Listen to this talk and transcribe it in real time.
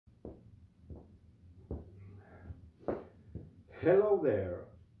Hello there,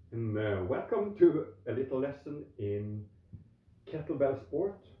 and welcome to a little lesson in kettlebell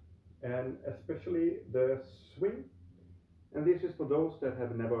sport and especially the swing. And this is for those that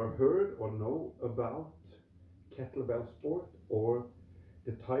have never heard or know about kettlebell sport or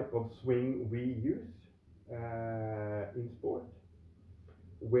the type of swing we use in sport,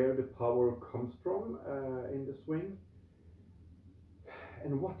 where the power comes from in the swing,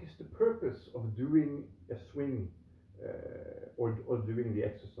 and what is the purpose of doing a swing or doing the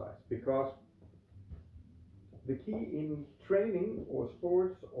exercise. Because the key in training or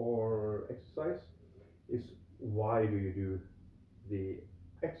sports or exercise is why do you do the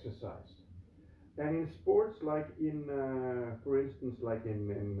exercise. And in sports, like in, for instance, like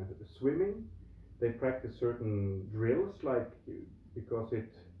in swimming, they practice certain drills, like because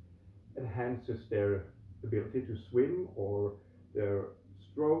it enhances their ability to swim or their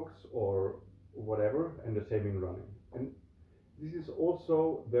strokes or whatever, and the same in running. And this is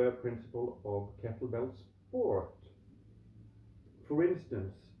also the principle of kettlebell sport. For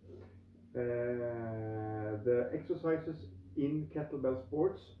instance, the exercises in kettlebell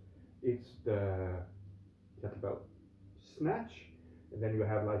sports, it's the kettlebell snatch, and then you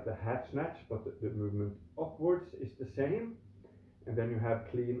have like the half snatch, but the movement upwards is the same, and then you have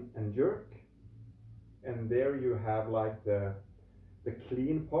clean and jerk, and there you have like the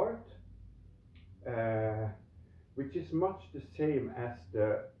clean part, which is much the same as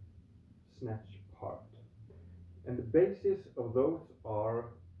the snatch part. And the basis of those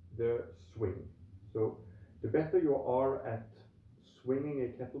are the swing. So the better you are at swinging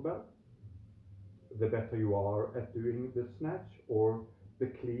a kettlebell, the better you are at doing the snatch or the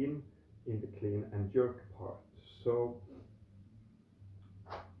clean in the clean and jerk part. So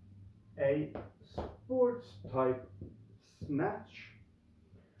a sports type snatch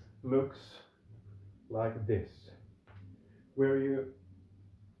looks like this, where you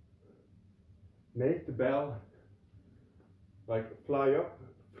make the bell like fly up,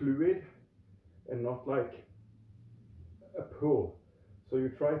 fluid, and not like a pull. So you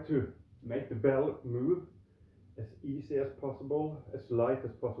try to make the bell move as easy as possible, as light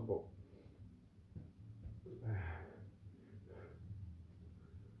as possible.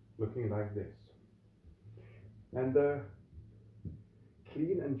 Looking like this. And the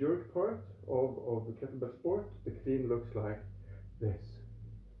clean and jerk part of the kettlebell sport, the clean looks like this.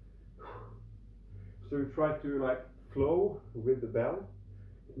 So you try to like flow with the bell,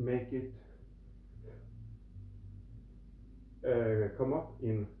 make it come up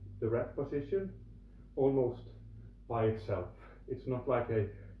in the rack position almost by itself. It's not like a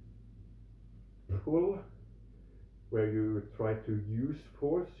pull where you try to use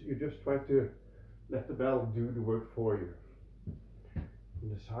force, you just try to let the bell do the work for you. On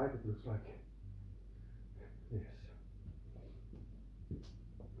the side it looks like this.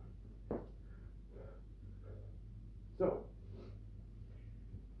 So,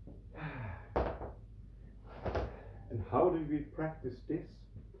 and how do we practice this?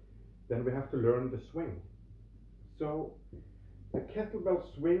 Then we have to learn the swing. So, the kettlebell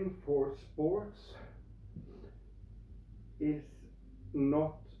swing for sports is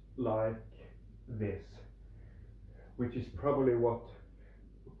not like this, which is probably what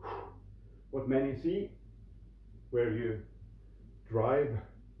many see, where you drive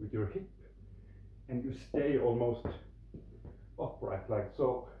with your hip and you stay almost upright like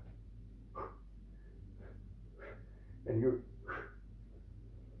so, and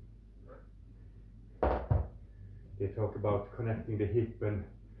they talk about connecting the hip and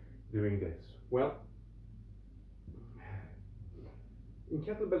doing this. Well, in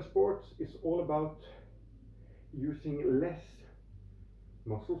kettlebell sports it's all about using less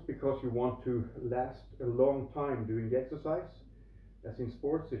muscles because you want to last a long time doing the exercise. As in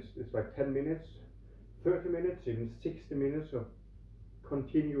sports it's like 10 minutes, 30 minutes, even 60 minutes of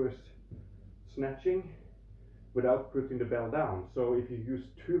continuous snatching without putting the bell down. So if you use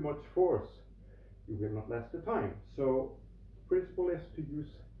too much force, you will not last the time. So the principle is to use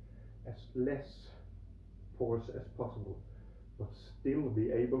as less force as possible, but still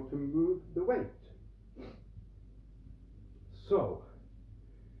be able to move the weight. So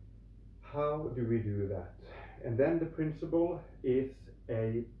how do we do that? And then the principle is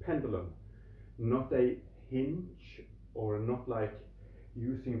a pendulum, not a hinge, or not like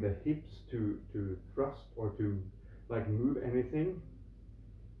using the hips to thrust or to like move anything.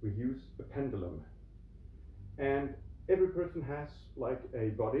 We use a pendulum. And every person has like a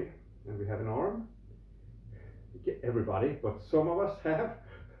body, and we have an arm. Everybody, but some of us have.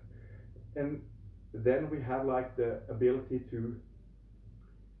 And then we have like the ability to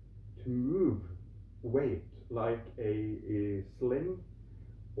move weight like a sling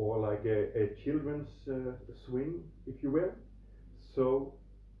or like a children's swing, if you will. So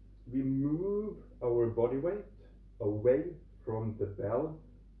we move our body weight away from the bell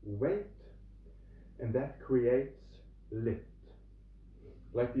weight, and that creates lift.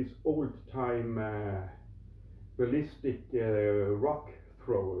 Like these old time ballistic rock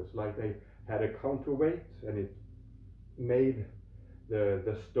throwers, like they had a counterweight and it made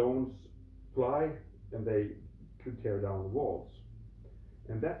the stones fly and they could tear down walls.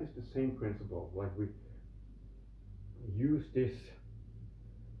 And that is the same principle. Like we use this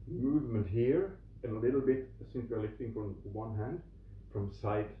movement here and a little bit, since we're lifting from one hand, from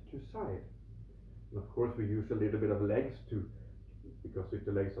side to side. And of course we use a little bit of legs to, because if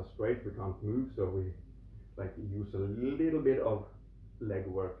the legs are straight we can't move, so we like use a little bit of leg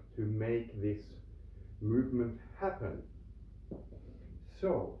work to make this movement happen.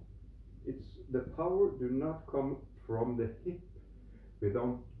 So it's the power do not come from the hip. We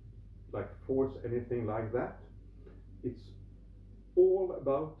don't like force anything like that. It's all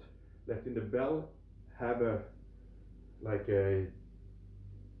about letting the bell have a like a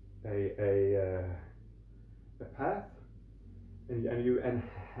path, and you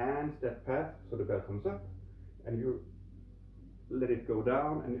enhance that path so the bell comes up, and you let it go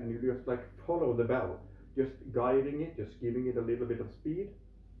down, and you just like follow the bell, just guiding it, just giving it a little bit of speed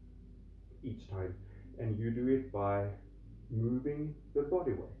each time, and you do it by moving the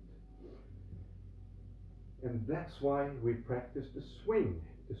body weight. And that's why we practice the swing.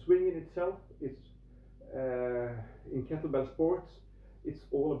 The swing in itself is in kettlebell sports, it's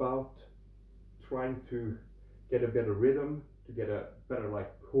all about trying to get a better rhythm, to get a better like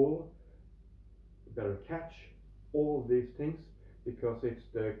pull, better catch, all these things, because it's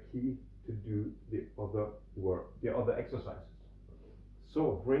the key to do the other work, the other exercises.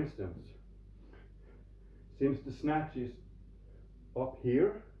 So for instance, since the snatch is up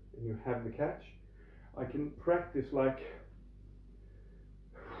here and you have the catch, I can practice like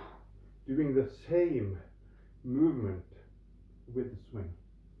doing the same movement with the swing.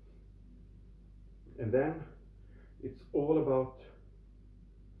 And then it's all about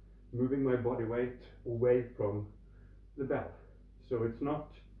moving my body weight away from the bell. So it's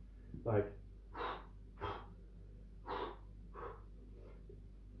not like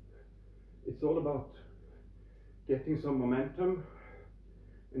it's all about getting some momentum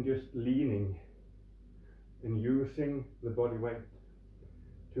and just leaning and using the body weight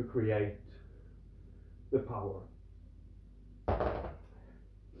to create the power.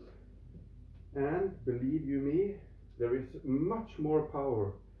 And believe you me, there is much more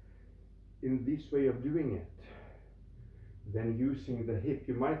power in this way of doing it than using the hip.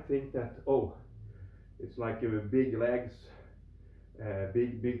 You might think that, oh, it's like big legs,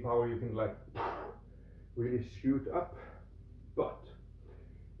 big power, you can like really shoot up. But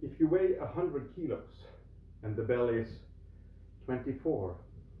if you weigh 100 kilos and the bell is 24,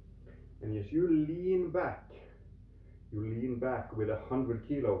 and as you lean back with 100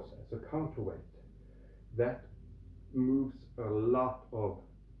 kilos as a counterweight, that moves a lot of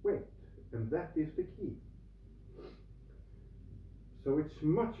weight, and that is the key. So it's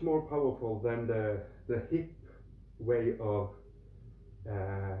much more powerful than the hip way of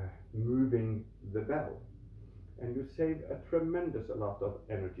moving the bell, and you save a tremendous lot of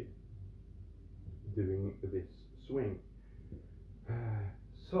energy doing this swing.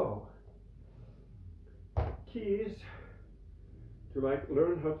 So key is to like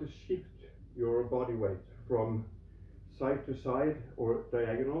learn how to shift your body weight from side to side or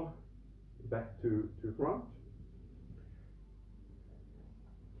diagonal back to front.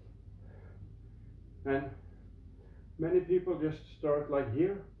 And many people just start like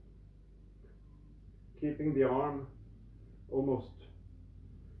here, keeping the arm almost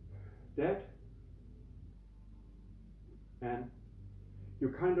dead, and you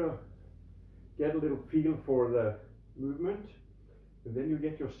kind of get a little feel for the movement, and then you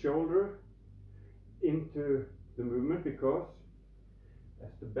get your shoulder into the movement, because as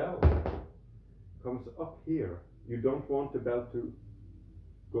the bell comes up here, you don't want the bell to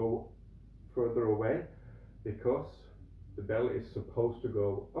go further away, because the bell is supposed to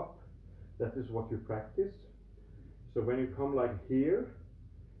go up. That is what you practice. So when you come like here,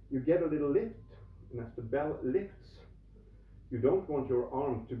 you get a little lift, and as the bell lifts, you don't want your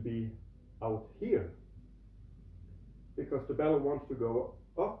arm to be out here, because the bell wants to go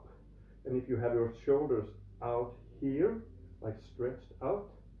up, and if you have your shoulders out here, like stretched out,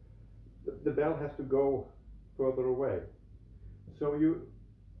 the bell has to go further away. So you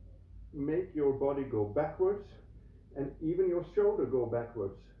make your body go backwards, and even your shoulder go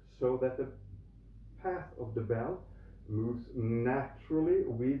backwards, so that the path of the bell moves naturally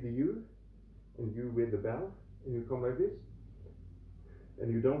with you and you with the bell, and you come like this,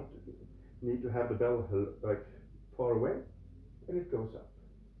 and you don't need to have the bell like far away, and it goes up.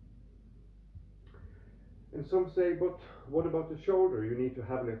 And some say, but what about the shoulder? You need to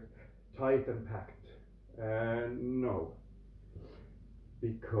have it tight and packed. No,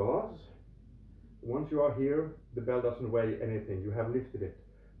 because once you are here, the bell doesn't weigh anything. You have lifted it.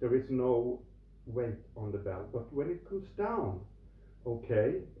 There is no weight on the bell. But when it comes down,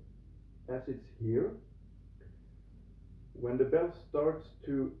 okay, as it's here, when the bell starts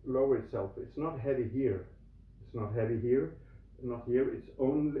to lower itself, it's not heavy here. It's not heavy here, not here. It's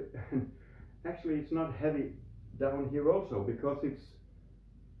only, actually it's not heavy down here also, because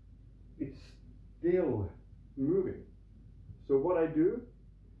it's still moving. So what I do,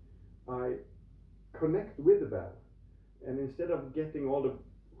 I connect with the bell, and instead of getting all the,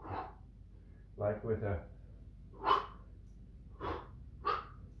 like with a,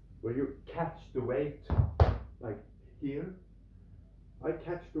 where you catch the weight like here, I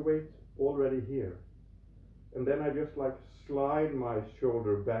catch the weight already here, and then I just like slide my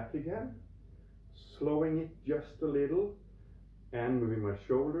shoulder back again, slowing it just a little, and moving my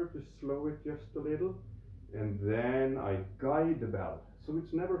shoulder to slow it just a little, and then I guide the bell, so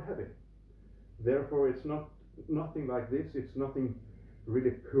it's never heavy. Therefore it's nothing like this, it's nothing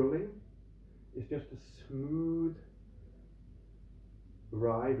really pulling, it's just a smooth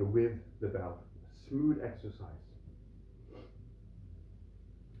ride with the bell, a smooth exercise.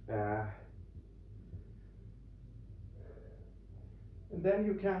 And then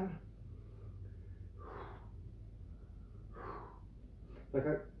you can, like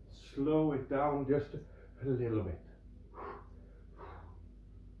I slow it down just a little bit.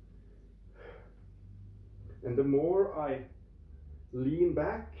 And the more I lean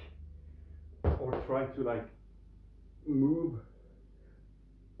back or try to like move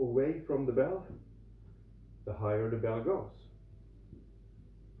away from the bell, the higher the bell goes.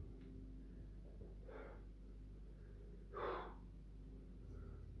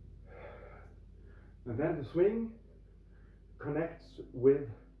 And then the swing connects with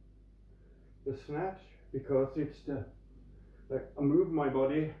the snatch, because it's the, like I move my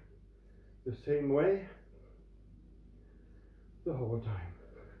body the same way the whole time.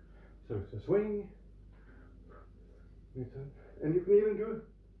 So it's a swing, and you can even do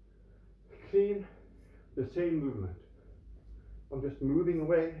clean the same movement. I'm just moving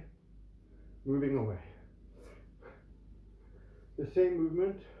away, moving away. The same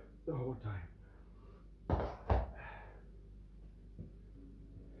movement the whole time.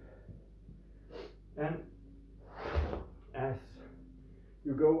 And as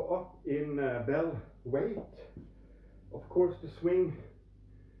you go up in bell weight, of course the swing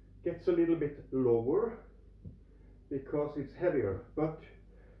gets a little bit lower because it's heavier, but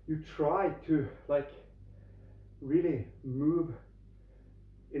you try to like really move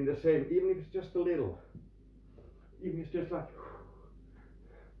in the same, even if it's just a little, even if it's just like,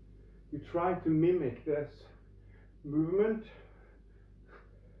 you try to mimic this movement.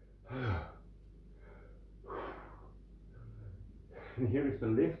 And here is the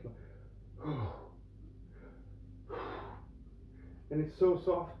lift. And it's so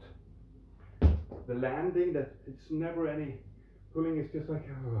soft, the landing, that it's never any pulling. It's just like,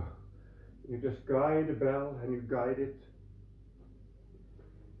 you just guide the bell and you guide it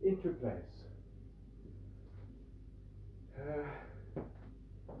into place.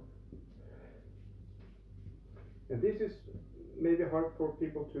 And this is maybe hard for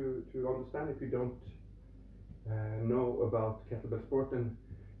people to understand if you don't know about kettlebell sport and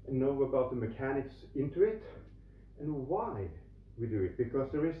know about the mechanics into it and why we do it. Because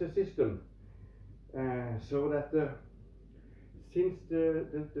there is a system so that since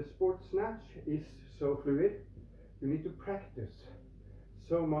the sport snatch is so fluid, you need to practice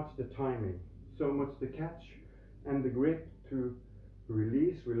so much the timing, so much the catch and the grip to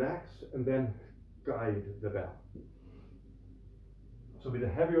release, relax, and then guide the bell. So with a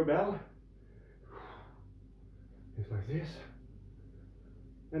heavier bell, it's like this,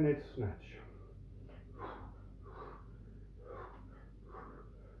 and it's snatch.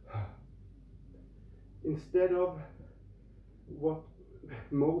 Instead of what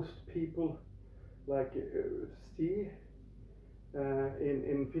most people like see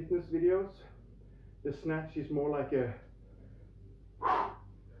in fitness videos, the snatch is more like a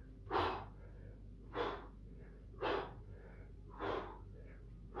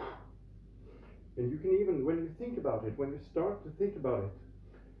and you can even, when you think about it, when you start to think about it,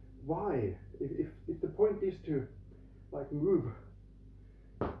 why, if the point is to like move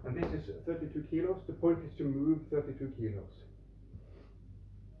And this is 32 kilos. The point is to move 32 kilos.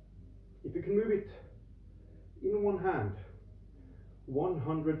 If you can move it in one hand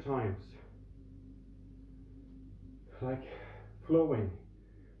 100 times, like flowing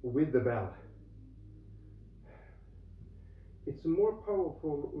with the bell, it's a more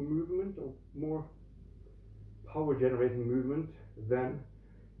powerful movement, or more power generating movement than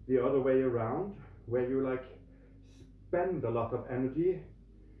the other way around, where you like spend a lot of energy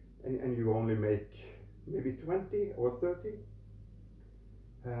and you only make maybe 20 or 30.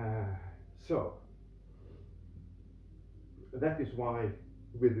 So that is why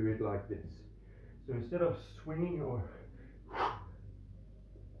we do it like this. So instead of swinging or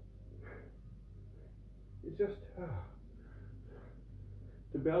it's just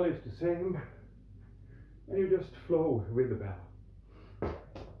the bell is the same, and you just flow with the bell,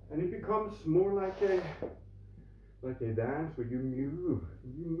 and it becomes more like a dance where you move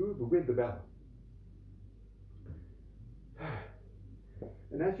with the bell.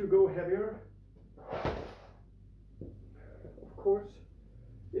 And as you go heavier, of course,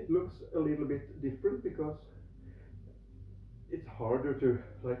 it looks a little bit different because it's harder to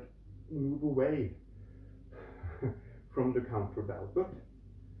like move away from the counter bell. But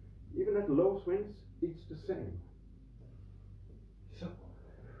even at low swings, it's the same. So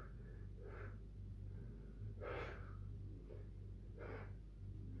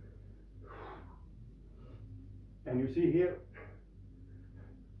and you see here,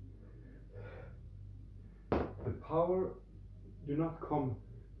 the power do not come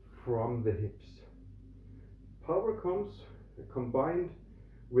from the hips. Power comes combined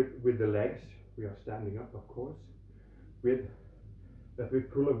with the legs. We are standing up, of course, with that we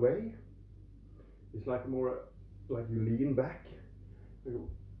pull away. It's like more like you lean back, you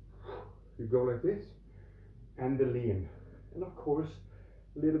go like this, and the lean, and of course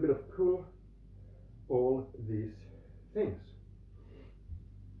a little bit of pull, all these things.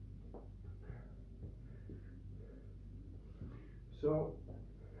 So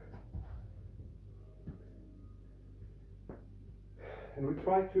and we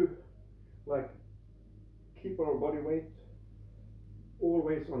try to like keep our body weight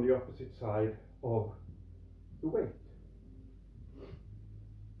always on the opposite side of the weight.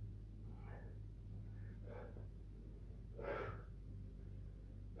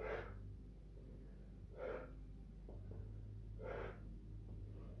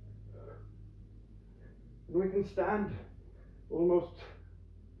 And we can stand almost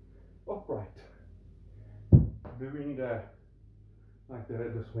upright doing the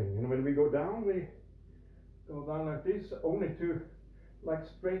swing. And when we go down, we go down like this, only to like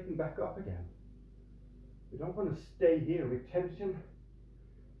straighten back up again. We don't want to stay here with tension.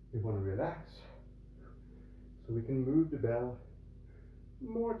 We want to relax, so we can move the bell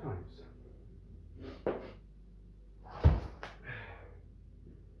more times.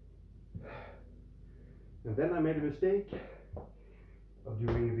 And then I made a mistake of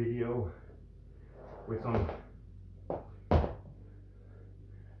doing a video with some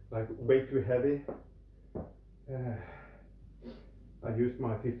like way too heavy. I used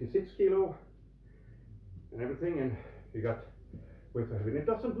my 56 kilo and everything, and you got way too heavy. And it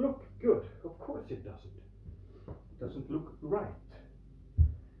doesn't look good. Of course it doesn't. It doesn't look right.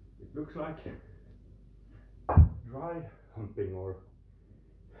 It looks like dry humping or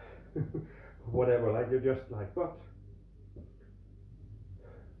whatever, like you're just like, but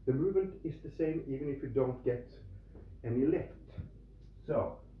the movement is the same even if you don't get any lift.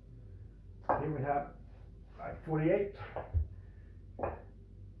 So here we have like 48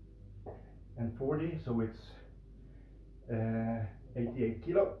 and 40, so it's 88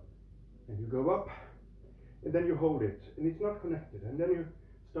 kilo, and you go up and then you hold it and it's not connected, and then you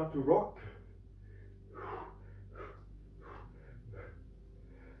start to rock,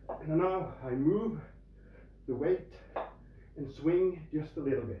 and now I move the weight and swing just a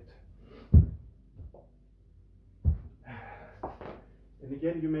little bit. And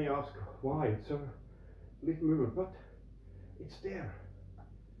again, you may ask why it's so little movement, but it's there.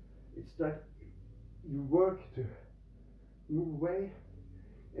 It's like you work to move away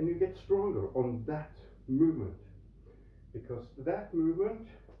and you get stronger on that movement, because that movement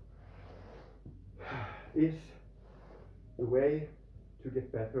is the way to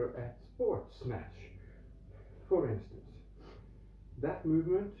get better at sports snatch. For instance, that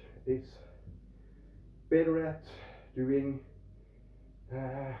movement is better at doing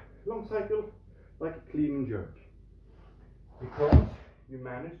long cycle, like a clean and jerk, because you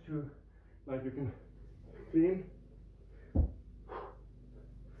manage to, like, you can clean,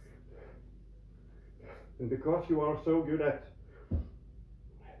 and because you are so good at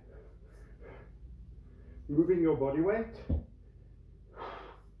moving your body weight.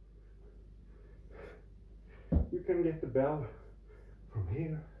 You can get the bell from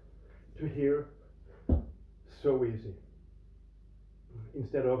here to here so easy.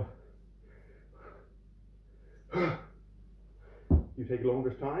 Instead of you take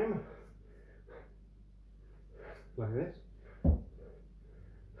longer time like this, and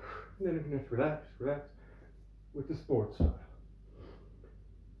then you can just relax with the sports style.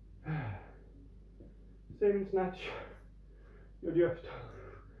 Same in snatch, you just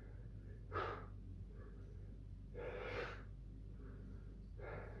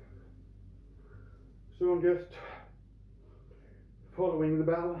so I'm just following the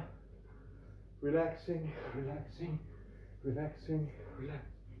bell, relaxing. And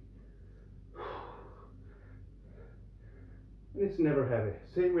it's never heavy.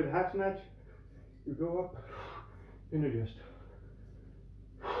 Same with half snatch. You go up and you just.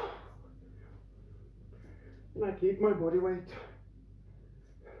 And I keep my body weight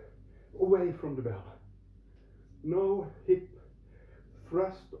away from the bell. No hip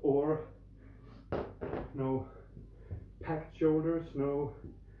thrust or no packed shoulders, no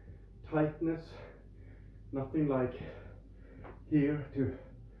tightness, nothing like here to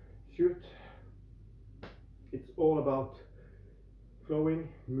shoot. It's all about flowing,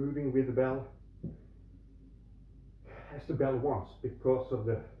 moving with the bell as the bell wants, because of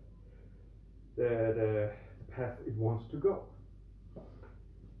the path it wants to go.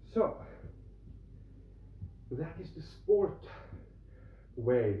 So that is the sport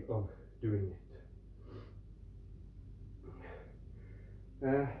way of doing it.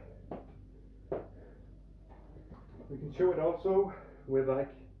 We can show it also with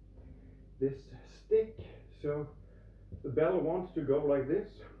like this stick. So the bell wants to go like this,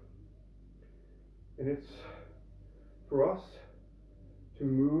 and it's for us to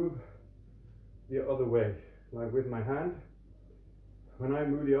move the other way, like with my hand. When I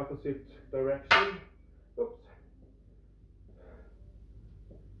move the opposite direction, oops.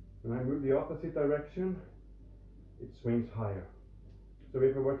 When I move the opposite direction, it swings higher. So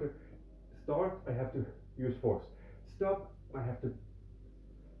if I were to start, I have to use force. Stop, I have to.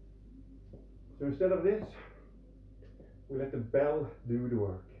 So instead of this, we let the bell do the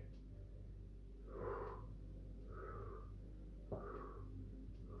work.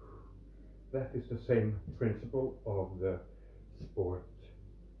 That is the same principle of the sport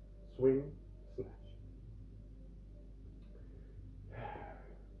swing snatch.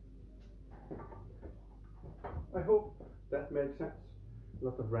 I hope that makes sense. A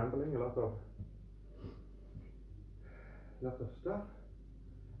lot of rambling, a lot of stuff.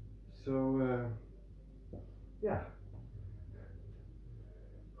 So yeah.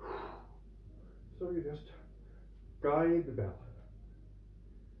 So you just guide the bell.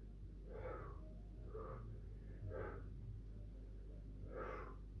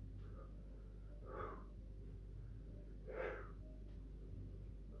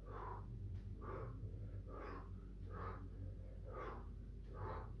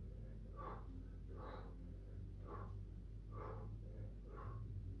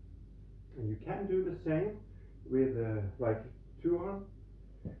 And you can do the same with like two arm.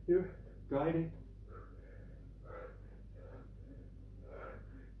 You're guiding.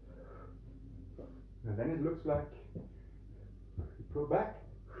 And then it looks like you pull back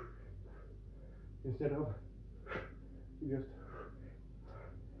instead of you just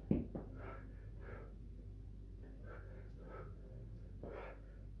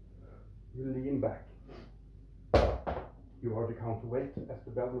you lean back. You are the counterweight as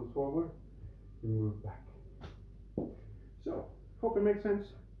the bell moves forward. You move back. So, hope it makes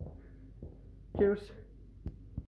sense. Cheers.